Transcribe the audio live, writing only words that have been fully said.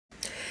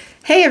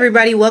Hey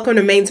everybody, welcome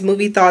to Maine's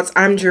Movie Thoughts.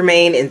 I'm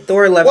Jermaine and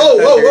Thor Love and Whoa,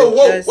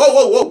 Thunder.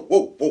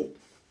 whoa.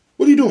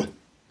 What are you doing?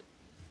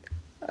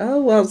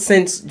 Oh, well,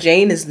 since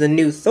Jane is the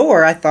new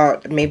Thor, I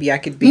thought maybe I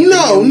could be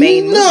the new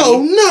main movie.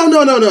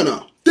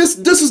 No. This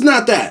is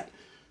not that.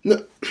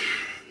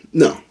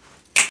 No.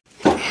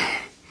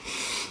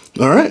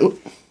 All right.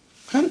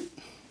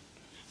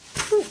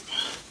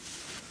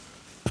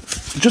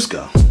 Just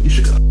go. You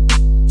should go.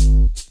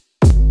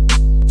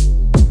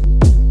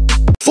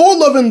 Thor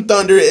Love and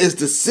Thunder is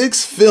the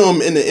 6th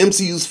film in the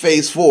MCU's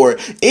Phase 4,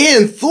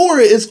 and Thor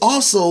is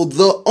also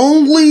the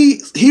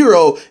only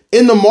hero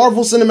in the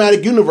Marvel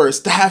Cinematic Universe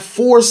to have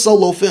 4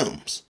 solo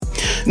films.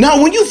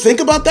 Now, when you think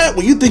about that,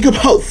 when you think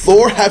about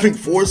Thor having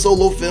 4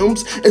 solo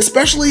films,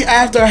 especially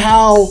after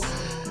how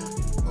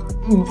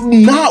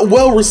not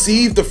well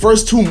received the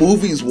first 2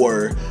 movies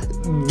were,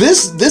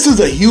 this is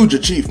a huge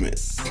achievement.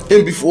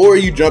 And before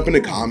you jump in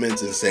the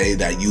comments and say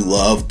that you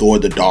love Thor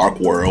the Dark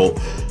World,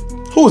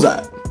 who was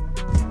that?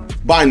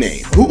 By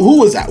name. Who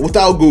was that?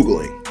 Without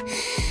Googling.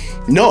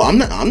 No, I'm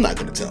not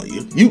gonna tell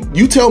you.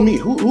 You tell me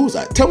who was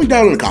that? Tell me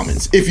down in the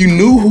comments if you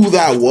knew who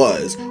that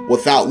was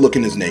without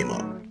looking his name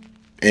up.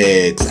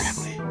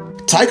 Exactly.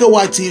 Taika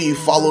Waititi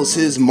follows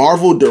his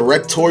Marvel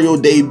directorial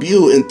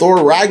debut in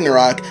Thor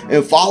Ragnarok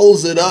and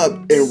follows it up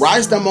and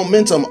rides that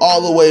momentum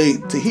all the way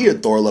to here,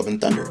 Thor Love and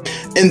Thunder.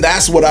 And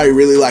that's what I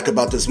really like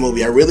about this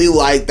movie. I really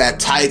like that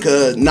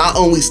Taika not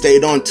only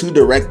stayed on to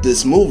direct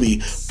this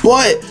movie,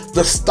 but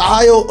the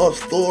style of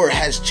Thor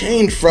has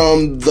changed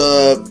from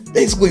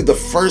basically the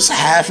first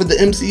half of the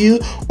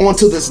MCU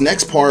onto this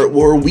next part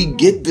where we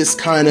get this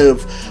kind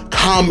of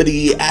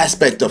comedy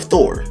aspect of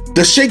Thor.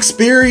 The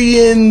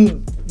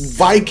Shakespearean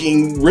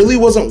Viking really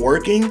wasn't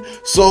working,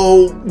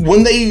 so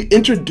when they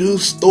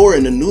introduced Thor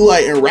in a new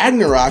light in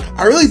Ragnarok,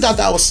 I really thought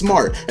that was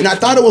smart, and I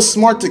thought it was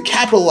smart to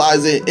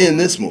capitalize it in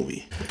this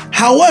movie.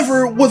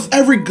 However, with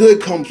every good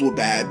comes with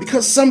bad,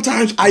 because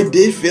sometimes I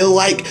did feel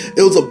like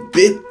it was a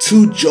bit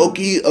too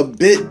jokey, a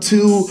bit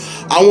too,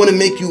 I want to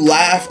make you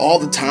laugh all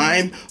the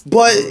time.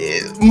 But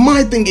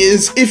my thing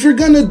is, if you're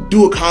gonna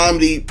do a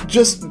comedy,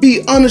 just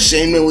be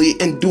unashamedly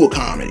and do a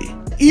comedy.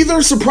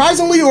 Either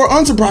surprisingly or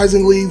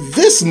unsurprisingly,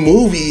 this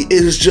movie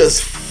is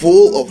just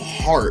full of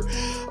heart.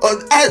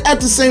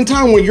 At the same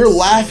time, when you're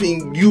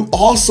laughing, you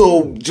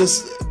also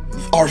just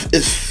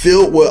is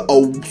filled with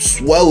a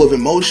swell of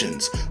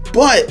emotions.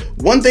 But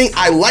one thing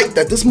I like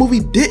that this movie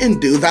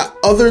didn't do that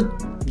other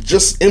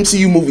just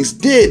MCU movies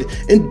did,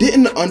 and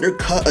didn't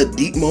undercut a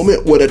deep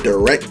moment with a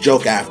direct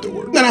joke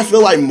afterward. And I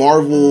feel like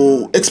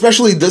Marvel,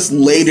 especially this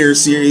later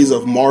series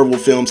of Marvel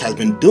films has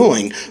been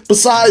doing,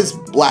 besides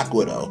Black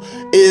Widow,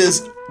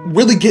 is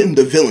really getting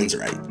the villains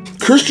right.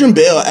 Christian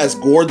Bale as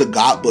Gore the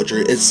God Butcher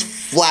is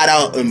flat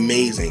out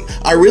amazing.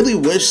 I really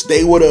wish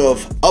they would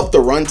have upped the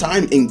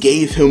runtime and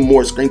gave him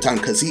more screen time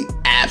because he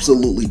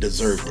absolutely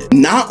deserved it.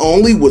 Not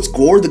only was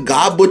Gore the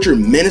God Butcher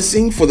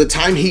menacing for the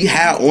time he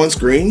had on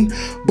screen,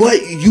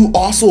 but you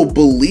also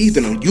believed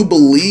in him. You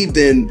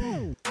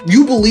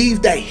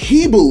believed that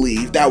he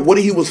believed that what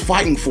he was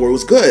fighting for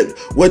was good,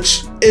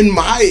 which in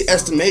my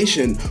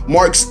estimation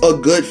marks a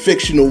good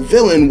fictional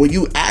villain when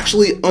you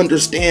actually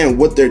understand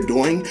what they're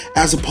doing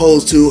as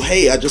opposed to,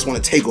 hey, I just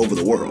want to take over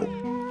the world.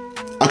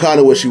 I kind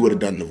of wish he would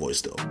have done the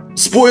voice though.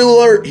 Spoiler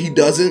alert, he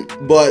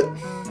doesn't, but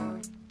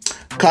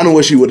kind of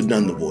wish he would have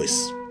done the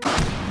voice.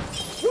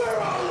 Where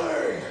are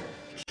they?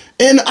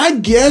 And I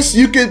guess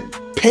you could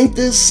paint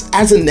this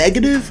as a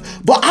negative,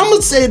 but I'm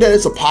gonna say that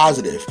it's a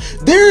positive.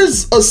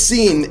 There's a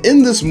scene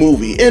in this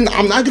movie, and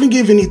I'm not gonna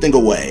give anything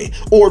away,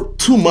 or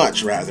too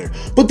much rather,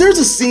 but there's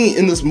a scene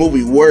in this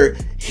movie where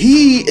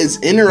he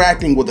is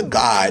interacting with a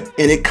god,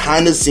 and it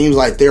kind of seems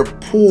like they're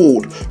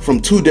pulled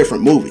from 2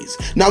 different movies.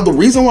 Now, the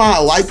reason why I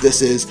like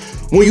this is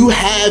when you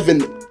have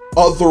an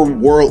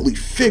otherworldly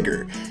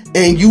figure,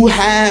 and you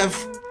have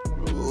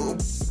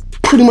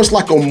pretty much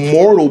like a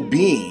mortal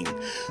being,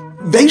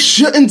 they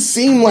shouldn't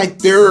seem like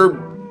they're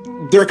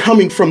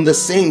coming from the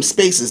same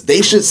spaces.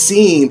 They should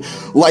seem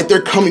like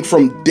they're coming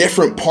from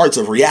different parts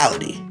of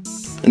reality.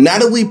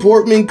 Natalie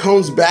Portman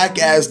comes back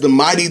as the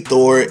mighty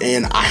Thor,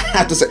 and I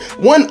have to say,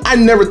 one, I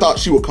never thought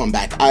she would come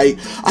back. I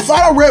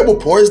thought I read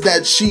reports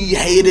that she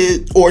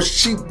hated, or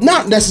she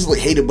not necessarily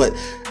hated, but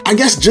I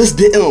guess just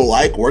didn't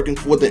like working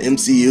for the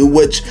MCU,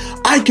 which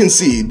I can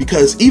see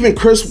because even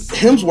Chris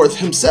Hemsworth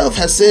himself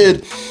has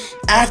said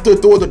after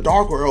Thor the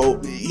Dark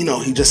World, you know,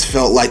 he just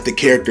felt like the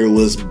character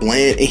was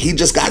bland and he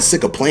just got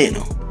sick of playing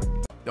him.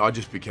 I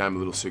just became a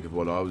little sick of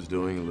what I was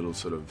doing, a little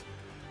sort of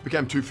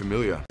became too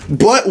familiar.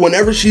 But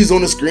whenever she's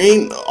on the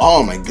screen,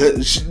 oh my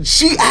goodness,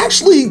 she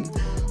actually,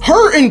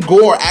 her and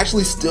Gore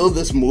actually steal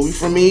this movie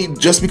for me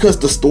just because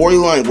the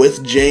storyline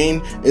with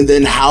Jane and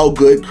then how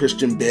good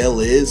Christian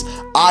Bale is.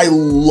 I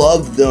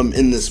love them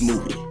in this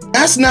movie.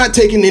 That's not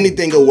taking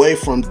anything away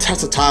from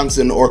Tessa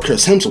Thompson or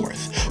Chris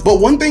Hemsworth. But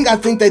one thing I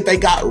think that they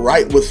got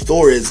right with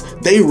Thor is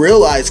they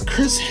realized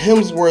Chris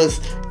Hemsworth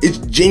is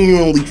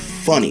genuinely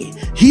funny.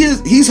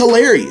 He's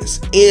hilarious.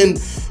 And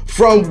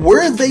from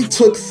where they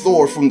took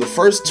Thor from the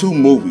first 2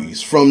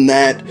 movies, from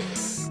that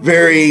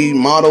very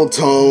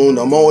monotone,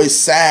 I'm always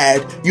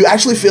sad. You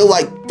actually feel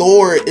like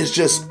Thor is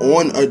just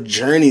on a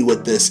journey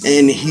with this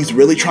and he's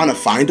really trying to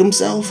find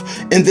himself.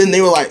 And then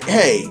they were like,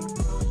 hey,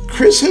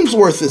 Chris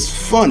Hemsworth is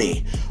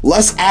funny.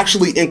 Let's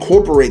actually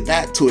incorporate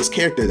that to his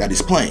character that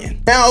he's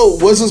playing. Now,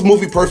 was this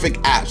movie perfect?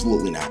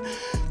 Absolutely not.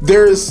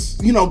 There's,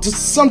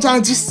 just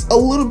sometimes just a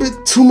little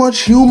bit too much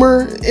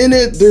humor in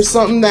it. There's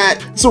something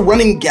it's a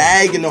running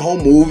gag in the whole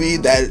movie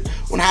that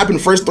when it happened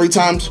the first 3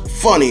 times,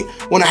 funny.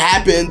 When it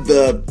happened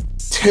the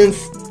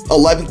 10th,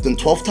 11th, and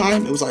 12th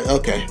time, it was like,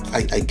 okay,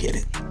 I get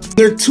it.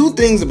 There are 2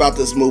 things about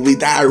this movie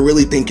that I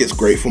really think is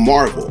great for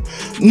Marvel.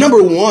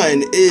 Number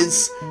 1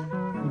 is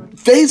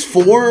Phase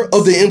 4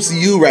 of the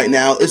MCU right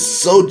now is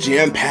so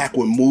jam-packed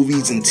with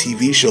movies and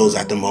TV shows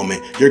at the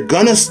moment. You're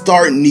gonna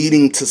start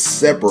needing to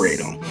separate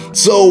them.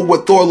 So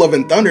with Thor Love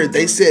and Thunder,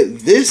 they said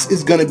this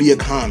is gonna be a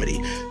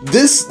comedy.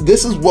 This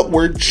is what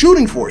we're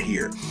shooting for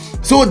here.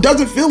 So it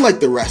doesn't feel like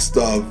the rest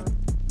of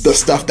the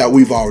stuff that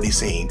we've already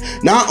seen.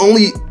 Not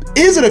only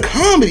is it a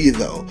comedy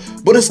though,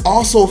 but it's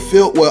also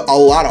filled with a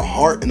lot of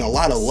heart and a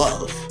lot of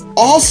love.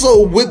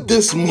 Also with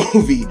this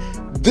movie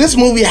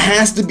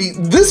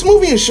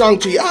and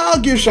Shang-Chi, I'll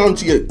give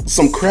Shang-Chi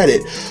some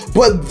credit,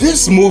 but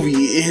this movie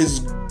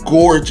is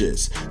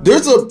gorgeous.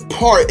 There's a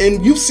part,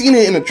 and you've seen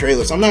it in the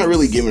trailer, so I'm not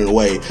really giving it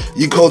away.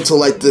 You go to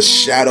like this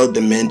shadow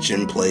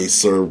dimension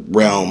place or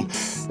realm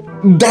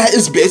that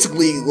is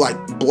basically like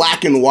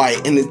black and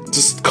white, and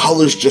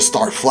colors just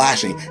start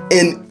flashing,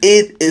 and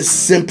it is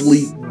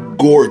simply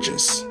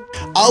gorgeous.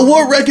 I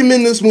would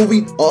recommend this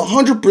movie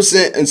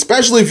 100%,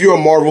 especially if you're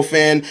a Marvel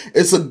fan.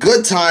 It's a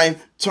good time.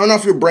 Turn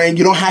off your brain.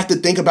 You don't have to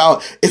think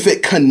about if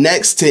it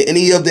connects to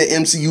any of the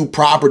MCU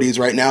properties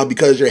right now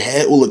because your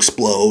head will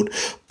explode.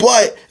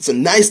 But it's a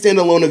nice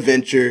standalone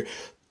adventure.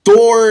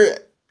 Thor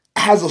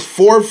has a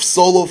 4th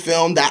solo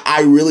film that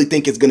I really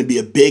think is going to be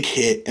a big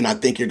hit, and I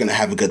think you're going to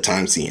have a good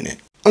time seeing it.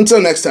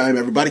 Until next time,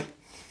 everybody.